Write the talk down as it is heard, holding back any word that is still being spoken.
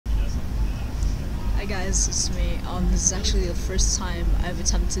guys, it's me. This is actually the first time I've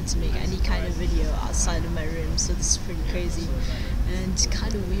attempted to make any kind of video outside of my room, so this is pretty crazy and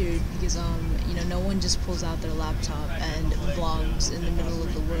kind of weird because no one just pulls out their laptop and vlogs in the middle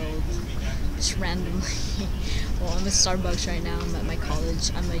of the world just randomly. Well, I'm at Starbucks right now. I'm at my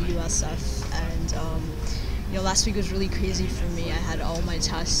college. I'm a USF, and last week was really crazy for me. I had all my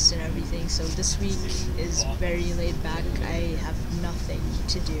tests and everything, so this week is very laid back. I have nothing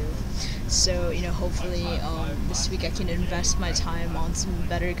to do. So, hopefully this week I can invest my time on some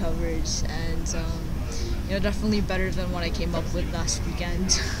better covers and, definitely better than what I came up with last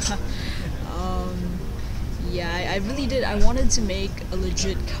weekend. Yeah, I really did. I wanted to make a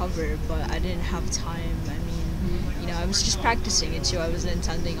legit cover, but I didn't have time. I mean, I was just practicing it too. I was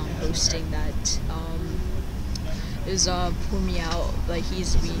intending on posting that. It was Pour Me Out by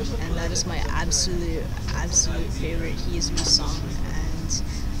He's We, and that is my absolute favorite He's We song, and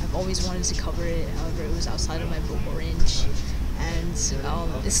I've always wanted to cover it. However, it was outside of my vocal range, and it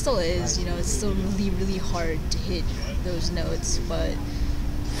still is. It's still really hard to hit those notes, but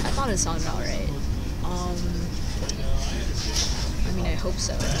I thought it sounded alright. I mean, I hope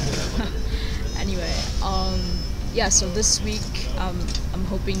so. Anyway, yeah, so this week I'm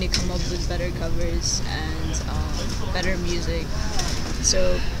hoping to come up with better covers and better music,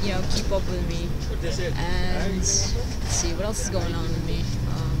 so keep up with me. And let's see what else is going on with me.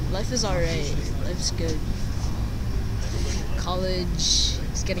 Life is alright. Life's good. College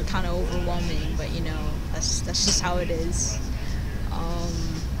is getting kind of overwhelming, but that's just how it is.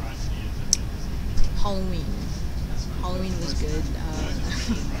 Halloween was good.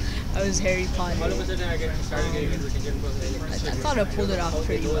 I was Harry Potter. I thought I pulled it off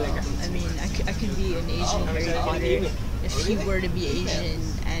pretty well. I mean, I could be an Asian Harry Potter if he were to be Asian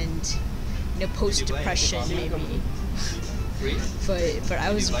and post-depression maybe. But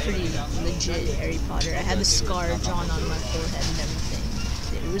I was a pretty legit Harry Potter. I had the scar drawn on my forehead and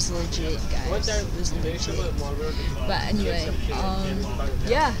everything. It was legit, guys. It was legit. But anyway,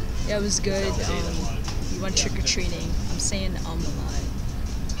 yeah, it was good. We went trick-or-treating. I'm saying a lot.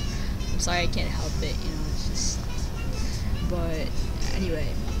 I'm sorry, I can't help it, it's just, but anyway,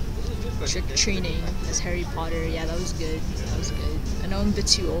 trick-or-treating as Harry Potter, yeah, that was good. I know I'm a bit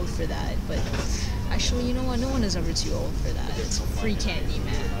too old for that, but actually, you know what, no one is ever too old for that. It's free candy,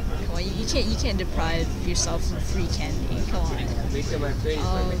 man. Come on, you can't deprive yourself from free candy, come on.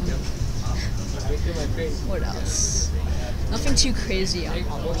 What else? Nothing too crazy on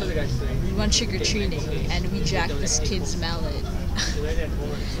Halloween. We went trick-or-treating and we jacked this kid's mallet.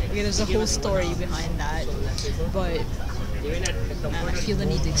 Okay, there's a whole story behind that, but man, I feel the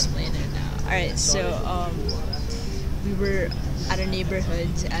need to explain it now. Alright, so we were at a neighborhood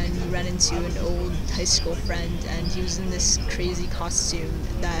and we ran into an old high school friend, and he was in this crazy costume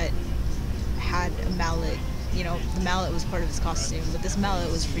that had a mallet. The mallet was part of his costume, but this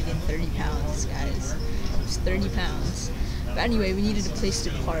mallet was freaking 30 pounds, guys. It was 30 pounds. But anyway, we needed a place to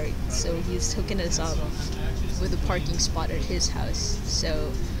park, so he was hooking us up with a parking spot at his house.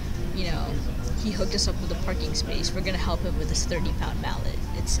 So, he hooked us up with a parking space. We're gonna help him with this 30-pound mallet.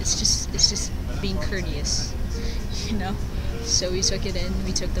 It's just being courteous, So we took it in.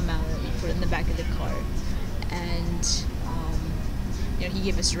 We took the mallet. We put it in the back of the car, and he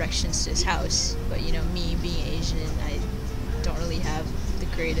gave us directions to his house. But me being Asian, I don't really have the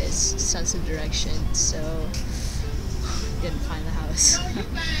greatest sense of direction, so didn't find the house.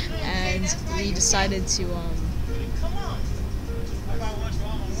 And we decided to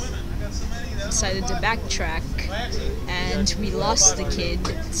backtrack, and we lost the kid.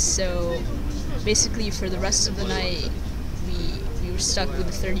 So basically for the rest of the night we were stuck with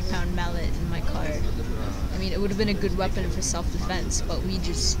a 30-pound mallet in my car. I mean, it would have been a good weapon for self-defense, but we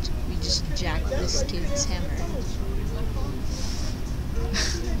just jacked this kid's hammer.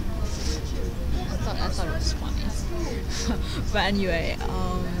 I thought it was funny. But anyway,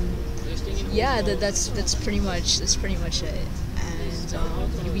 yeah, that's pretty much it.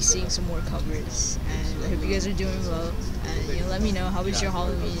 And you'll be seeing some more covers. And I hope you guys are doing well. And let me know, how was your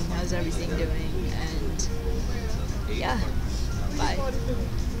Halloween? How's everything doing? And yeah, bye.